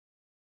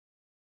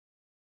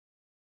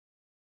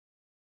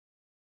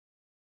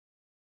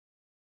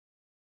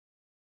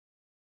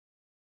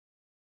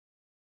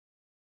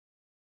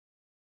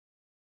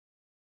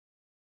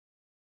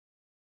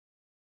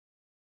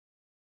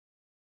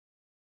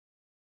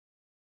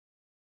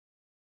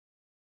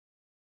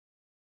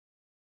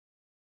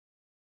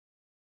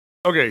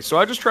Okay, so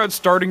I just tried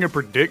starting a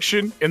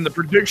prediction, and the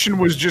prediction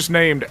was just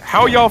named,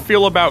 how y'all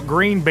feel about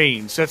green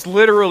beans? That's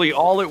literally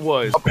all it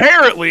was.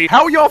 Apparently,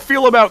 how y'all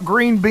feel about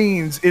green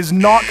beans is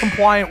not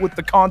compliant with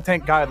the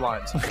content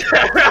guidelines.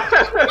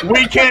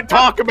 We can't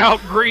talk about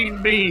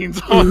green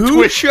beans on Who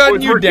Twitch.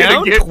 shutting you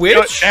down?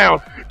 Twitch?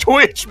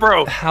 Twitch,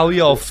 bro. How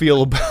y'all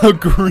feel about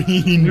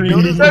green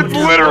beans? That's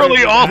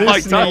literally all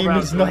I This talk name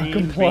about. is not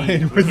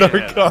compliant with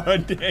our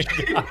content.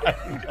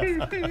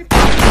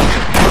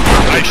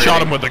 I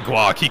shot him with a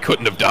Glock. He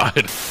couldn't have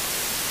died.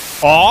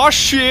 Aw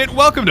shit,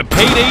 welcome to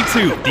Payday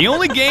 2, the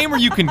only game where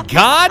you can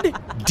god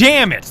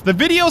damn it. The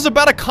video's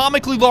about a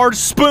comically large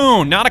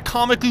spoon, not a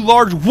comically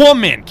large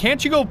woman.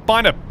 Can't you go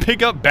find a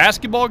pickup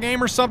basketball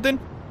game or something?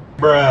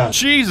 Bruh.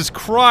 Jesus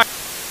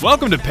Christ.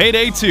 Welcome to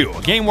Payday 2,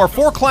 a game where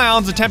 4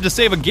 clowns attempt to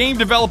save a game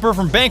developer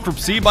from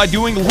bankruptcy by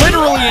doing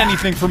literally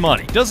anything for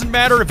money. Doesn't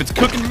matter if it's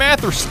cooking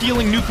meth or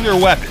stealing nuclear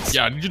weapons.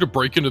 Yeah, I need you to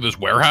break into this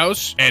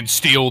warehouse and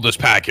steal this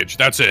package.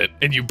 That's it.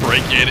 And you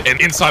break in, and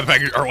inside the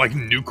package are like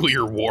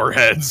nuclear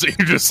warheads.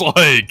 You're just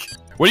like,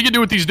 what are you gonna do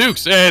with these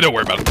nukes? Eh, don't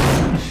worry about it.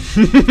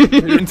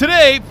 And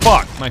today,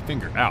 fuck, my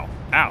finger, ow,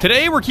 ow.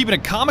 Today we're keeping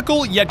it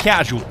comical yet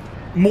casual.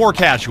 More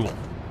casual.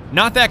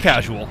 Not that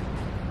casual.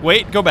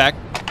 Wait, go back.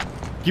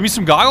 Give me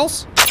some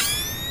goggles.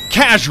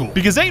 Casual.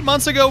 Because 8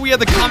 months ago, we had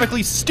the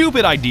comically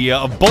stupid idea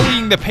of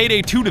bullying the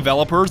Payday 2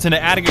 developers into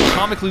adding a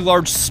comically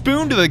large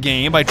spoon to the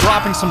game by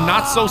dropping some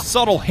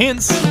not-so-subtle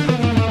hints.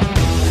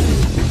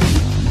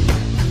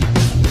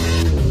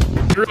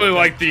 I really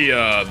like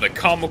the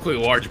comically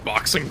large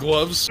boxing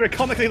gloves. A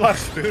comically large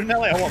spoon,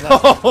 Nelly? I want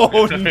that.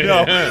 Oh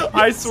no! Yeah.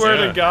 I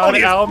swear to God,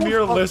 Oh,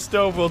 Almir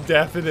Listo will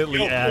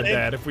definitely add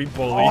that if we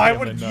bully him I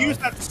would enough. use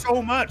that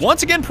so much.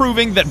 Once again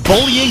proving that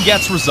bullying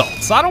gets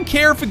results. I don't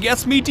care if it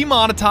gets me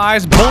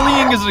demonetized,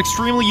 bullying is an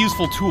extremely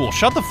useful tool.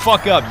 Shut the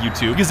fuck up, you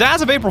two. Because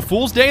as of April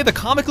Fool's Day, the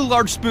comically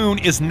large spoon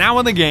is now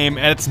in the game,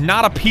 and it's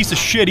not a piece of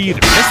shit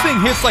either. This thing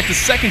hits like the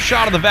second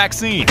shot of the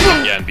vaccine.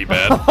 Yeah, and be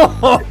bad.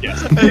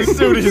 Yes. As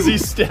soon as he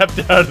stepped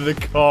out of the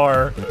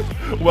car.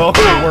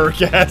 Welcome to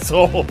work,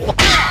 asshole.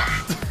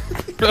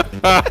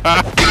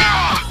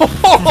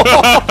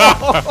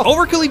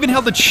 Overkill even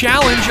held the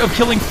challenge of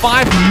killing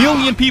 5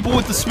 million people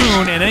with the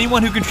spoon, and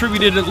anyone who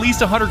contributed at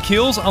least 100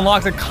 kills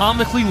unlocked a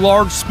comically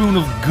large spoon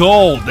of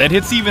gold that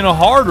hits even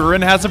harder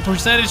and has a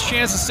percentage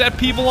chance to set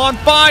people on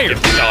fire.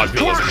 If the dog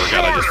bill doesn't work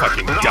out, I just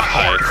fucking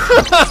died.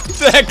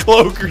 That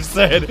cloaker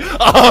said,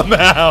 I'm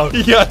out.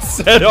 He got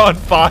set on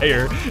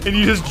fire, and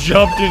he just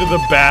jumped into the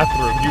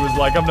bathroom. He was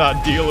like, I'm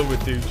not dealing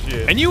with this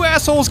shit. And you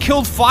assholes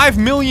killed 5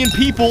 million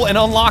people and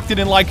unlocked it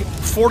in like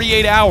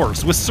 48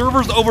 hours, with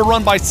servers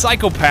overrun by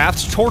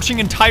psychopaths torching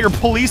entire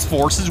police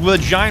forces with a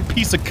giant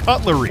piece of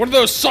cutlery. One of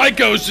those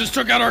psychos just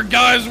took out our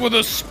guys with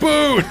a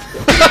spoon.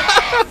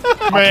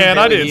 Man,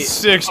 I did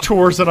 6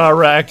 tours in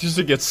Iraq just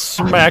to get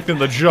smacked in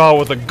the jaw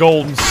with a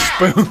golden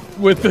spoon.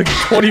 With the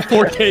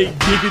 24K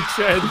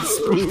Giga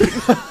spoon.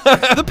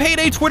 The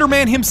Payday Twitter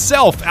man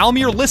himself,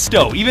 Almir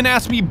Listo, even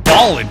asked me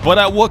ballin', but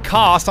at what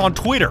cost on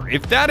Twitter.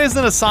 If that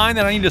isn't a sign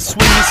that I need to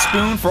swing this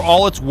spoon for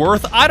all it's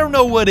worth, I don't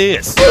know what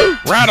is.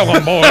 Rattle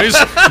them, boys.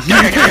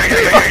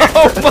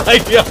 Oh my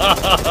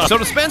god. So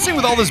dispensing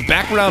with all this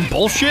background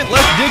bullshit,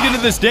 let's dig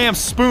into this damn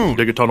spoon.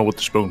 Dig a tunnel with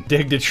the spoon.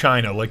 Dig to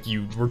China like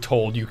you were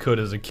told you could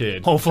as a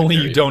kid. Hopefully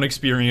you don't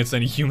experience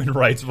any human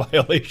rights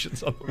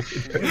violations on the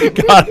way.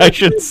 God, I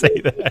shouldn't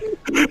say that.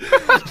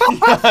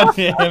 God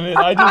damn it,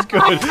 I just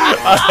couldn't.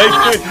 I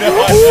could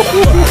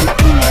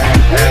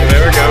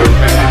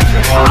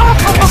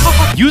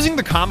not. Using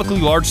the comically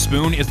large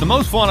spoon is the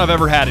most fun I've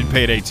ever had in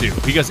Payday 2,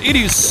 because it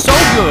is so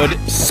good,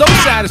 so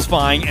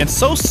satisfying, and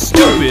so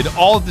stupid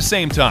all at the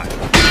same time.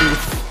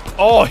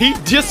 Oh, he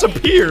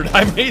disappeared.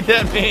 I made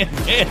that man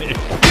vanish.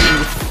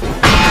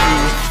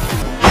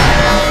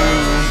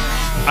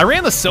 I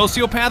ran the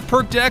Sociopath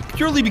perk deck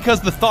purely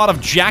because the thought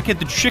of Jacket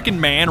the Chicken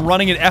Man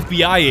running at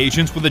FBI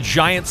agents with a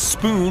giant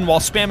spoon while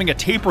spamming a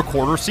tape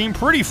recorder seemed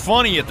pretty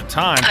funny at the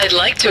time. I'd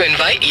like to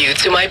invite you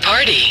to my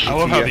party. I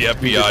love how the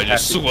FBI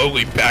just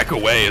slowly back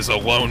away as a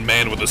lone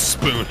man with a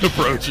spoon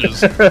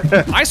approaches.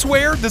 I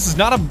swear, this is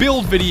not a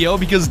build video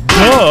because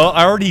duh,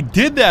 I already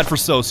did that for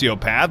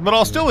Sociopath, but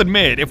I'll still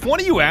admit, if one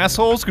of you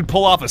assholes could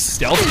pull off a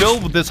stealth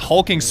build with this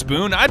hulking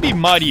spoon, I'd be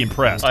mighty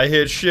impressed. I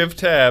hit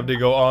Shift-Tab to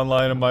go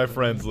online on my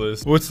friends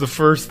list. What's the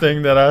first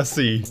thing that I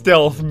see?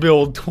 Stealth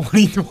build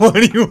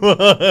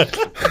 2021.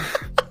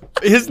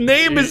 His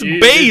name is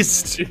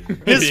based.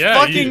 His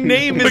fucking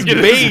name is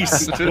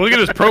based. Look at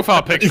his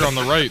profile picture on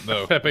the right,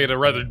 though. Pepe in a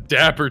rather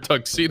dapper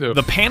tuxedo.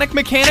 The panic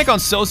mechanic on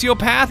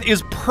Sociopath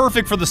is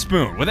perfect for the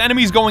spoon, with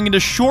enemies going into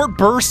short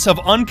bursts of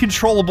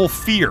uncontrollable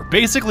fear,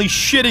 basically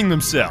shitting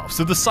themselves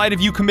at the sight of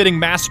you committing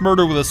mass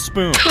murder with a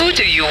spoon. Who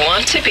do you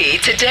want to be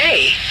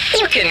today?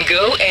 You can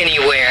go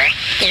anywhere.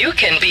 You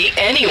can be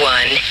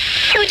anyone.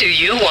 Who do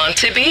you want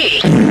to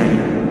be?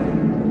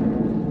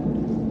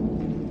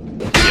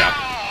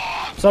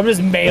 So I'm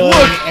just mailing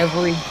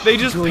every. They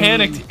just green.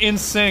 panicked in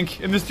sync,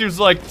 and this dude's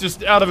like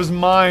just out of his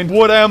mind.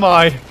 What am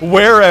I?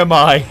 Where am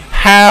I?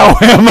 How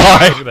am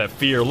I? Look at that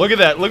fear. Look at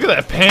that. Look at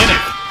that panic.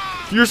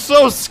 You're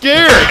so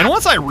scared. And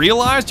once I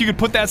realized you could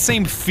put that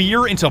same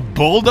fear into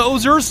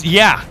bulldozers,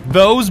 yeah,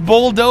 those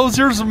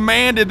bulldozers,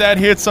 man, did that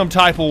hit some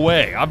type of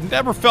way. I've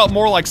never felt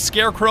more like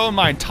Scarecrow in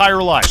my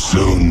entire life.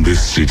 Soon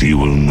this city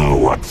will know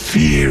what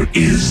fear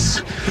is,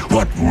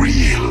 what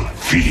real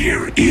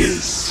fear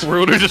is.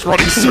 We're literally just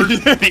running circles.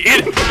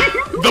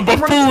 The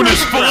buffoon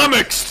is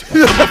flummoxed.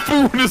 The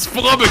buffoon is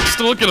flummoxed.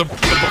 Look at him.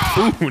 The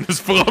buffoon is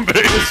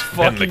flummoxed.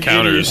 And the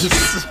counters.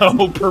 Is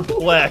so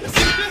perplexed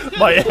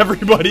by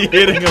everybody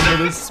hitting him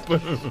with a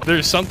spoon.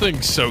 There's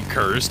something so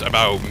cursed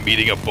about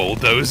meeting a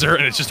bulldozer,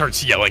 and it just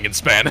starts yelling in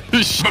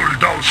Spanish.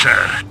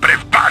 Bulldozer,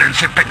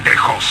 prepárense,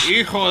 pendejos.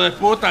 Hijo de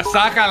puta,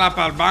 sácala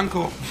pa'l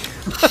banco.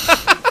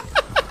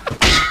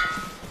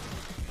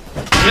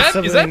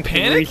 Is that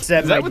panic? Is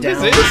that what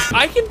this is?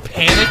 I can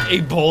panic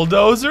a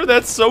bulldozer?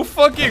 That's so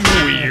fucking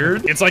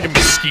weird. It's like a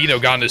mosquito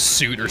got in his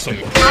suit or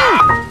something.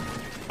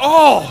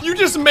 Oh, you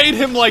just made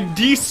him like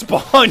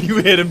despawn. You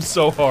hit him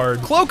so hard.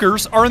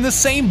 Cloakers are in the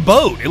same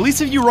boat. At least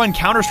if you run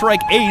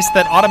Counter-Strike Ace,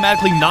 that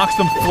automatically knocks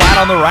them flat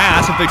on their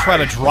ass if they try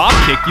to drop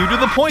kick you to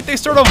the point they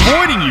start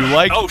avoiding you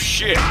like, oh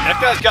shit, that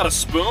guy's got a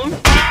spoon?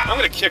 I'm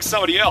gonna kick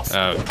somebody else.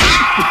 Never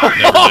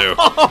do.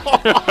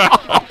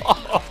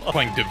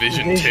 Playing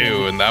Division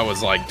 2, and that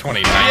was like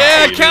 2019.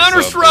 Yeah,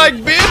 Counter-Strike,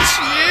 bitch!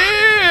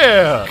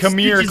 Yeah! Come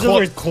here,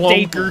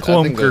 Clonker.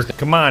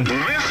 Come on.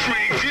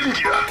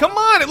 Come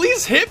on, at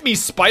least hit me,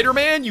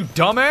 Spider-Man, you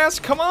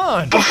dumbass. Come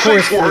on. Of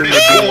course, going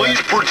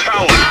for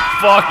talent.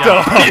 Fucked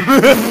up.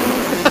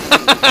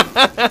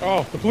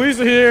 Oh, the police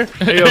are here.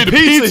 Hey, the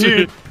pizza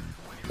here.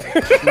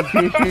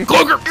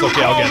 Cloaker!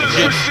 Okay, I'll get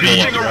it.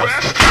 Being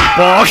arrested.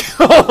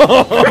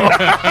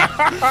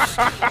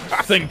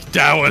 Think,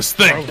 Dallas,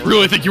 think.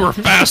 Really think you were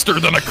faster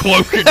than a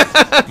cloaker.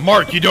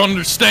 Mark, you don't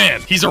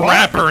understand. He's a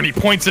rapper and he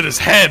points at his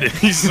head.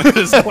 He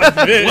says,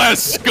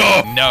 let's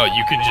go. No,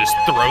 you can just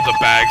throw the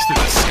bags through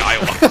the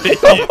skyline.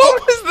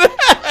 What was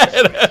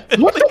that?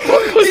 What the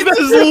fuck was that?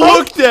 He just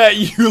looked at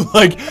you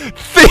like,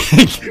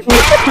 think.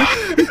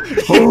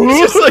 He's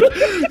just like,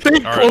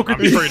 think, All right, I'm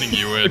trading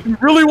you in. If you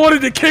really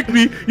wanted to kick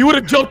me, you would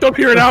have jumped up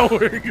here an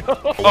hour ago.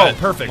 Oh,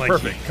 perfect, Like,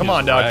 perfect. Come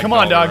on, just dog. Come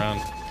on, ragdoll dog.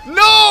 around.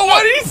 No!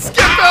 Why did he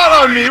skip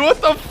out on me? What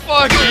the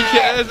fuck?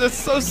 That's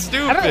so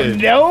stupid. I don't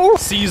know.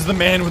 Sees the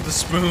man with the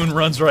spoon,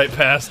 runs right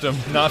past him.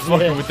 Not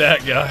fucking with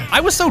that guy.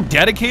 I was so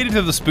dedicated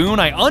to the spoon,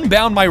 I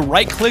unbound my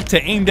right click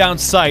to aim down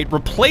sight,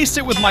 replaced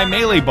it with my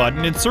melee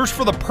button, and searched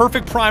for the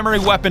perfect primary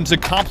weapon to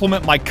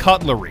complement my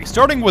cutlery,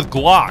 starting with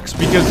Glocks,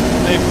 because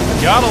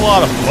they've got a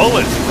lot of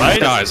bullets, right?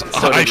 Guys,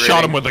 I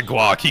shot him with a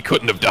Glock. He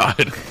couldn't have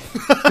died.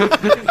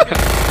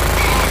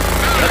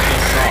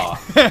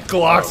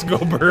 Glocks go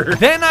bird.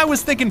 Then I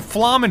was thinking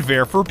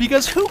Flammenwerfer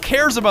because who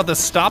cares about the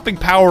stopping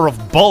power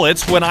of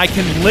bullets when I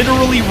can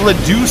literally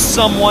reduce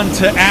someone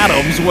to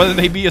atoms, whether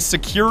they be a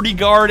security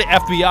guard,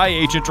 FBI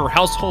agent, or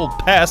household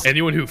pest.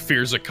 Anyone who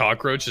fears a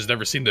cockroach has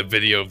never seen the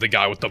video of the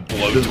guy with the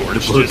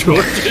blowtorch.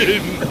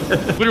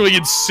 Literally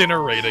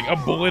incinerating,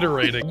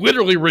 obliterating,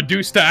 literally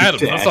reduced to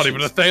atoms. That's not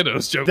even a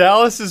Thanos joke.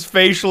 Dallas's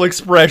facial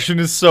expression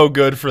is so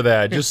good for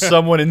that. Just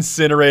someone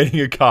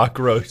incinerating a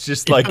cockroach.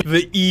 Just like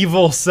the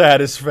evil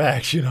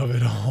satisfaction of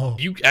it all.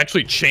 You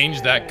actually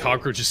changed that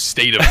cockroach's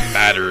state of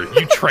matter.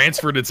 You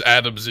transferred its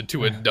atoms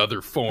into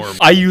another form.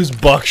 I use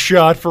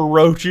buckshot for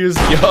roaches.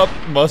 Yup,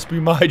 must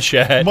be my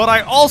chat. But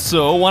I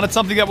also wanted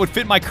something that would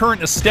fit my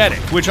current aesthetic,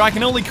 which I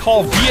can only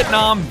call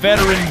Vietnam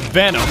veteran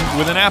venom,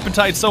 with an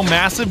appetite so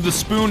massive the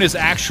spoon is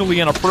actually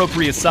an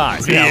appropriate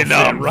size.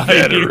 Vietnam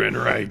veteran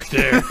right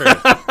there.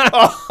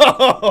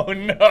 Oh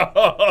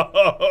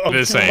no.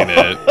 This ain't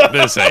it.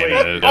 This ain't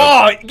it.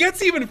 Oh, it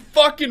gets even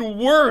fucking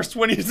worse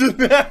when he's in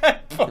that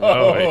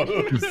Oh,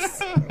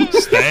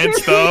 pose.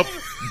 Stance up,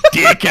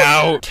 dick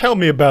out. Tell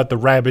me about the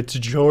rabbits,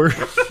 George.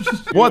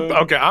 What?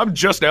 Okay, I'm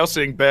just now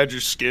seeing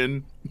Badger's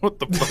skin. What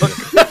the fuck?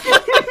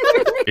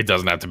 It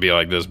doesn't have to be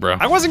like this, bro.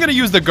 I wasn't gonna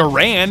use the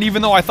Garand,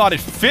 even though I thought it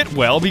fit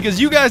well,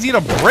 because you guys need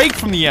a break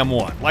from the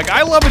M1. Like,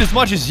 I love it as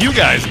much as you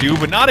guys do,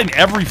 but not in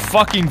every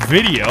fucking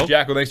video.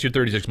 Jackal, thanks to your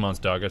 36 months,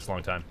 dog. That's a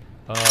long time.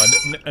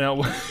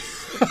 No.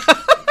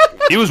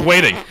 He was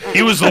waiting.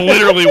 He was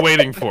literally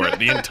waiting for it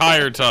the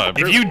entire time.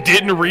 If you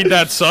didn't read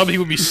that sub, he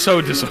would be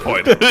so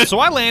disappointed. So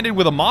I landed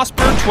with a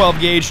Mossberg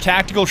 12-gauge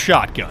tactical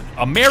shotgun.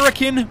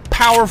 American,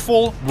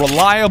 powerful,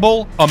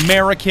 reliable,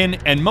 American,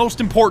 and most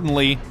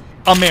importantly,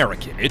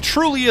 American. It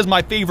truly is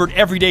my favorite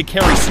everyday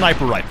carry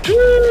sniper rifle.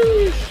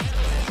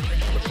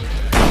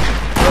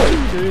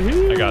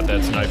 I got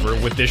that sniper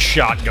with this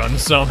shotgun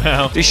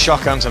somehow. This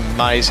shotgun's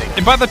amazing.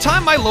 And by the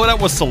time my loadout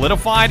was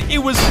solidified, it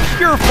was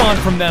pure fun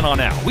from then on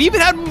out. We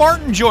even had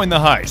Martin join the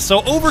heist,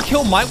 so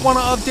Overkill might want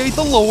to update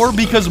the lore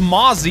because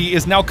Mozzie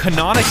is now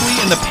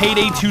canonically in the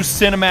Payday 2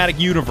 cinematic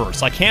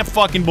universe. I can't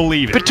fucking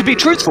believe it. But to be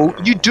truthful,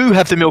 you do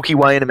have the Milky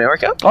Way in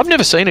America. I've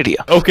never seen it here.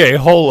 Okay,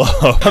 hold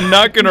up. I'm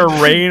not gonna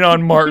rain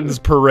on Martin's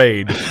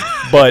parade.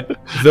 But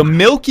the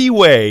Milky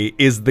Way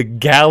is the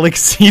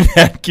galaxy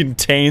that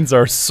contains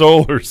our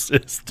solar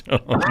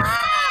system.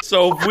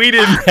 So if we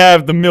didn't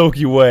have the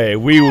Milky Way,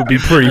 we would be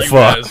pretty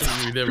fucked.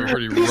 We'd have a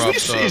pretty rough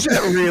stuff. Is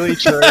that really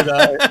true,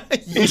 though?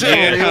 Is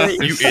that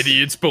really? You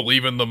idiots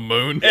believe in the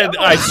moon? And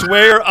I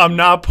swear I'm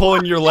not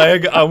pulling your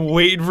leg. I'm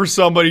waiting for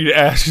somebody to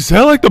ask, is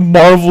that like the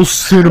Marvel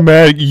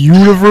Cinematic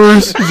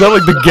Universe? Is that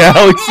like the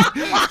galaxy?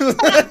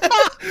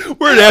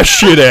 Where that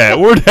shit at?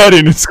 Where that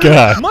in the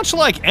sky? Much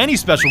like any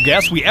special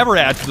guest we ever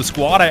add to the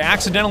squad, I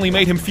accidentally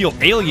made him feel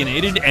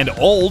alienated and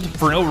old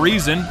for no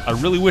reason. I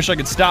really wish I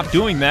could stop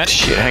doing that.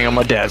 Shit, hang on,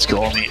 my dad's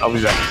calling me. I'll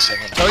be back in a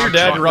second. Tell your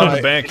dad you're robbing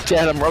a bank.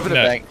 Dad, I'm robbing a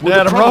bank.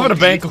 Dad, I'm robbing a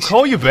bank. I'll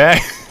call you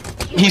back.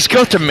 He's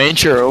got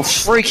dementia. It'll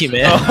freak him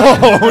out.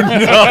 Oh,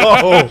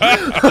 no.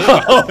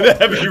 Oh,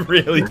 that'd be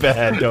really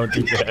bad. Don't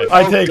do that.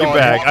 I take it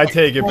back. I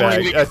take it back.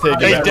 I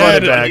take it back. Run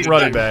it back.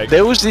 Run it back.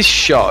 There was this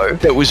show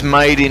that was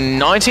made in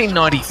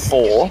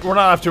 1994. We're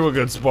not off to a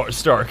good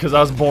start, because I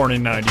was born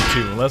in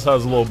 92, unless I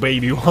was a little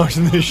baby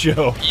watching this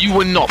show. You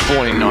were not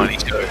born in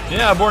 92.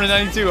 Yeah, I'm born in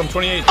 92. I'm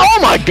 28. Oh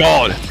my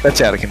god! That's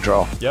out of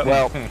control. Yep.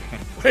 Well,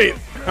 Wait,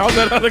 how's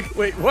that out of...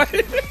 Wait, what?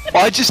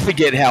 I just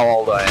forget how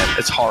old I am.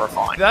 It's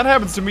horrifying. That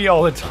happens to me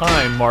all the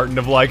time, Martin,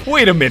 of like,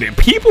 wait a minute,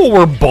 people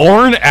were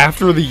born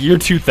after the year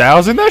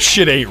 2000? That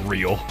shit ain't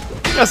real.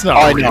 That's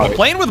not real.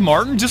 Playing with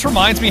Martin just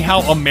reminds me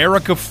how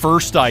America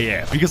first I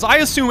am, because I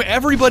assume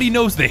everybody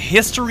knows the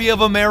history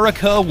of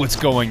America, what's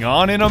going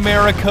on in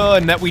America,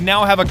 and that we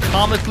now have a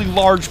comically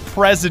large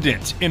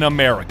president in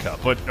America.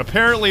 But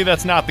apparently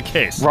that's not the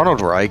case.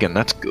 Ronald Reagan,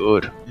 that's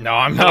good. No,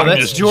 I'm No, not.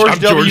 that's George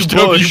W.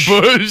 Bush.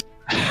 Bush.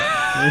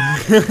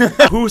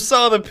 Who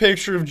saw the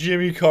picture of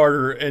Jimmy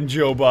Carter and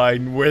Joe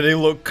Biden where they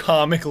look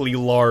comically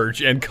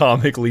large and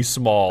comically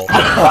small? Dog.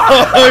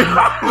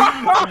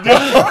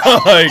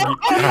 Are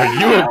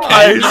you okay?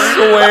 I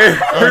swear.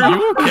 Are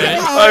you okay?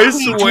 I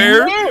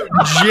swear,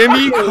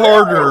 Jimmy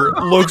Carter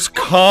looks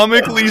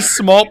comically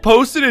small.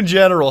 Posted in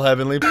general,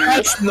 Heavenly.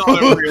 That's not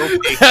a real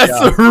picture. That's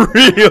a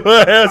real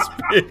ass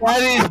picture.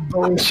 That is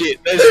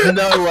bullshit. There's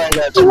no way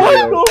that's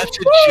real. That's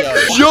a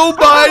joke. Joe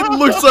Biden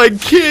looks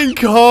like King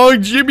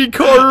Kong. Jimmy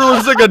Carter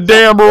looks like a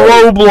damn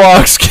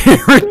Roblox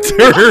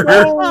character.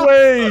 No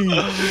way!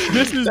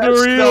 This is the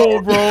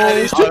real,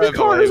 bro. Jimmy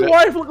Carter's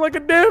wife looked like a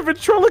damn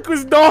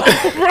ventriloquist doll,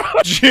 bro.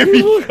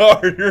 Jimmy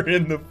Carter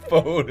in the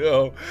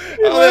photo.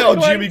 How the hell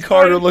Jimmy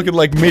Carter looking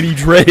like Mini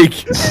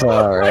Drake?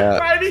 Sorry.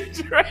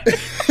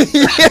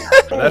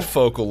 That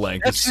focal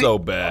length is so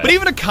bad. But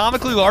even a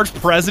comically large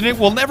president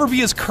will never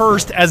be as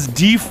cursed as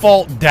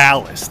Default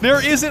Dallas.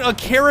 There isn't a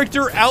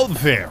character out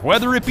there,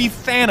 whether it be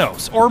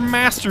Thanos or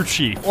Master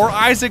Chief or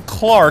Isaac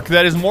Clarke,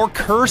 that is more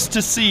cursed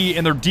to see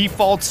in their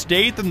default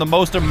state than the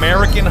most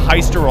American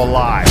heister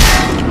alive.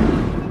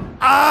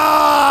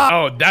 Ah!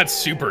 Oh, that's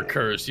super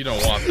cursed. You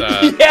don't want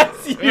that.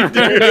 Yes, you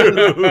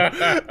do.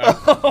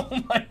 Oh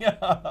my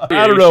god.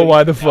 I don't know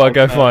why the fuck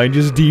I find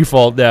just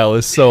Default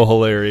Dallas so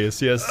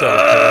hilarious. Yes, so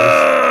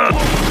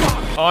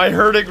cursed. Oh, I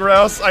heard it,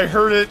 Grouse. I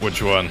heard it.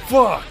 Which one?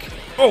 Fuck.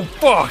 Oh,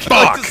 fuck.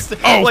 Fuck.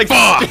 Like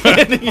Fuck.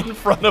 Standing in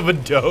front of a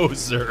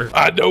dozer.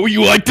 I know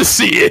you like to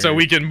see it. So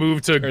we can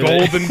move to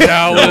Golden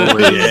Dallas. Oh,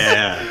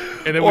 yeah.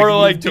 And then Or we can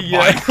like move to the,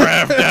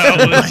 Minecraft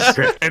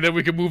Dallas. And then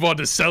we can move on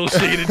to Cell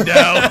Shaded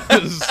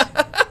Dallas.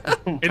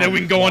 And then we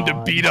can go on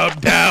to Beat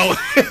Up Dallas.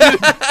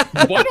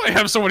 Why do I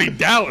have so many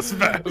Dallas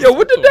maps? Yo,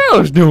 what the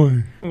Dallas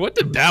doing? What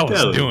the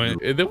Dallas doing?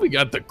 And then we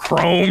got the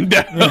Chrome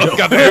Dallas.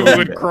 Got the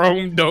with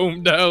Chrome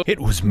Dome Dallas. It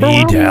was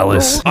me,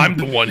 Dallas. I'm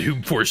the one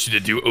who forced you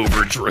to do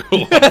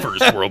Overdrill.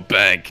 First World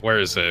Bank. Where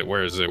is it?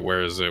 Where is it?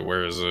 Where is it?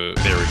 Where is it?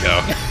 There we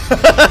go.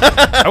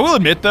 I will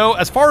admit, though,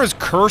 as far as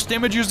cursed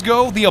images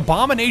go, the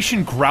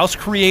abomination grouse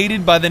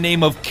created by the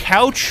name of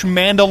Couch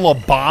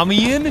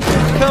Mandalabamian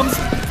comes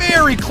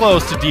very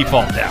close to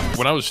Default Dallas.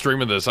 When I was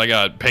streaming this, I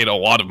got paid a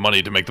lot of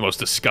money to make the most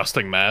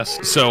disgusting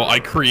mask. So I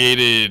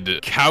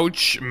created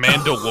Couch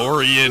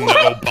Mandalorian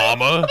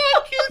Obama.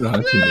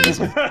 That's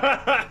amazing.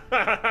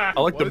 I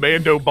like the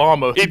Mando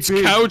Obama. It's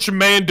Couch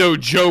Mando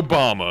Joe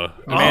Obama.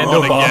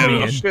 Mando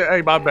Bamian. Shit,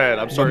 hey, my bad.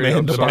 I'm sorry.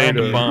 Mando I'm sorry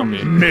Mando to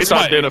Bamian.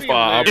 misidentify.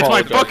 I It's my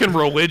apologize. fucking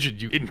religion,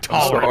 you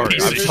intolerant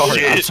piece of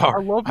shit. I'm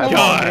sorry. I love how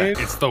God, man.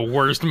 it's the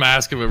worst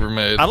mask I've ever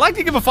made. I'd like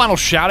to give a final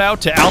shout out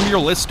to Almir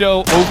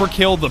Listo,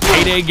 Overkill, the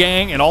Payday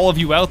Gang, and all of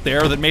you out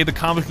there that made the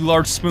comically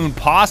large spoon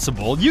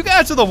possible. You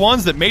guys are the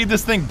ones that made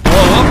this thing blow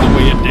up the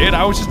way it did.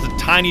 I was just a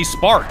tiny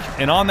spark.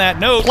 And on that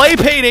note, play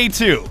Payday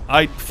 2.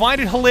 I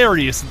find it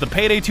hilarious that the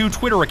Payday 2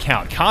 Twitter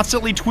account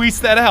constantly tweets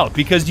that out,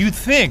 because you'd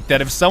think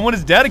that if someone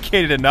is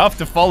dedicated enough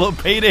to follow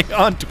Payday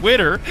on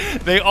Twitter,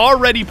 they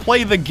already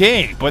play the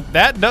game. But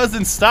that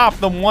doesn't stop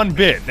them one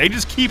bit. They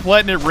just keep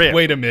letting it rip.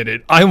 Wait a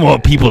minute. I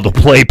want people to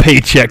play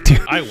Paycheck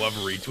 2. I love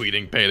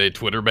retweeting Payday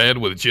Twitter, man,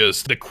 with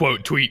just the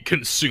quote tweet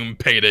consume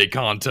Payday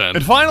content.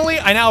 And finally,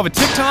 I now have a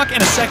TikTok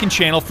and a second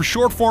channel for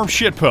short form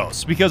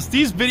shitposts, because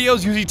these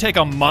videos usually take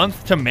a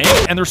month to make,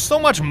 and there's so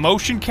much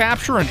motion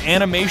capture and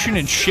animation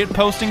and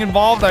shitposting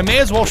involved, I may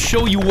as well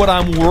show you what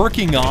I'm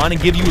working on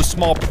and give you a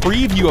small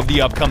preview of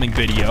the upcoming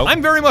video.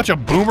 I'm very much a a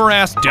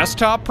boomer-ass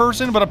desktop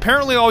person, but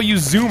apparently all you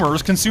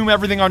Zoomers consume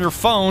everything on your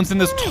phones in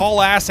this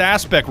tall-ass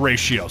aspect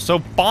ratio. So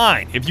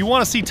fine, if you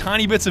want to see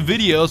tiny bits of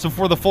videos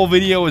before the full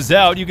video is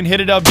out, you can hit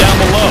it up down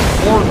below.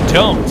 Or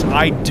don't.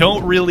 I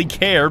don't really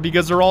care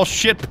because they're all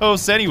shit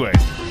posts anyway.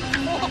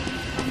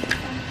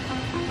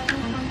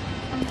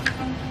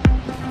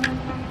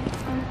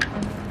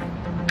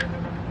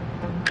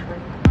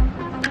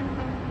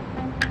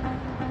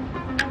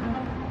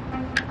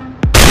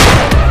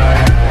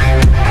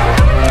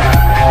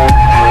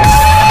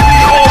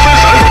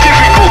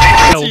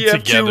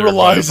 Together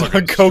relies by a on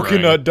fucking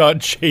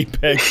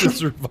coconut.jpg to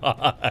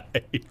survive.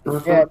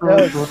 Yeah, it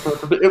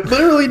does. It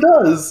literally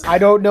does. I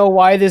don't know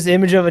why this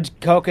image of a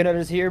coconut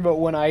is here, but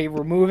when I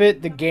remove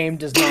it, the game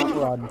does not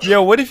run. Yeah,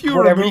 what if you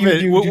Whatever remove you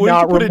it? do, What do if you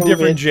not put a remove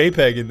different it.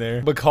 JPEG in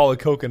there, but call it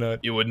coconut?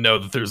 You would know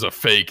that there's a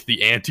fake.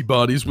 The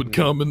antibodies would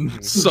come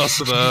and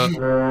suss it out.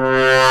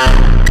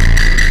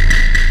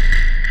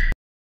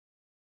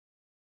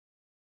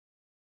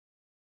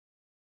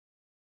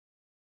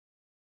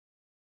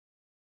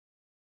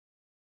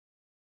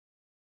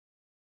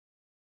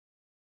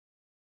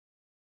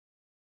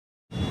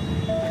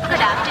 Good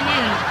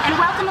afternoon, and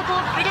welcome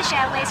aboard British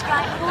Airways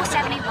Flight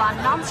 471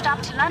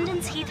 non-stop to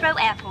London's Heathrow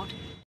Airport.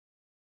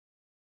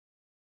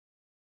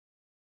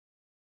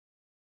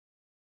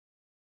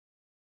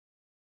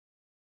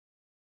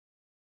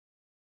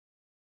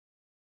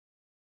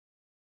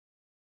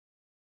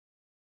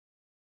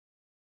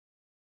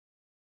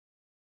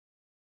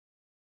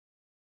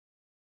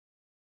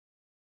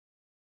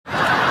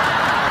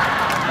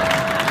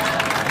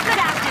 Good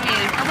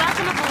afternoon, and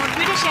welcome aboard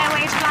British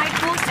Airways Flight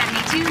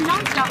 472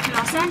 non-stop to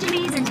Los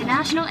Angeles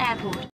International Airport.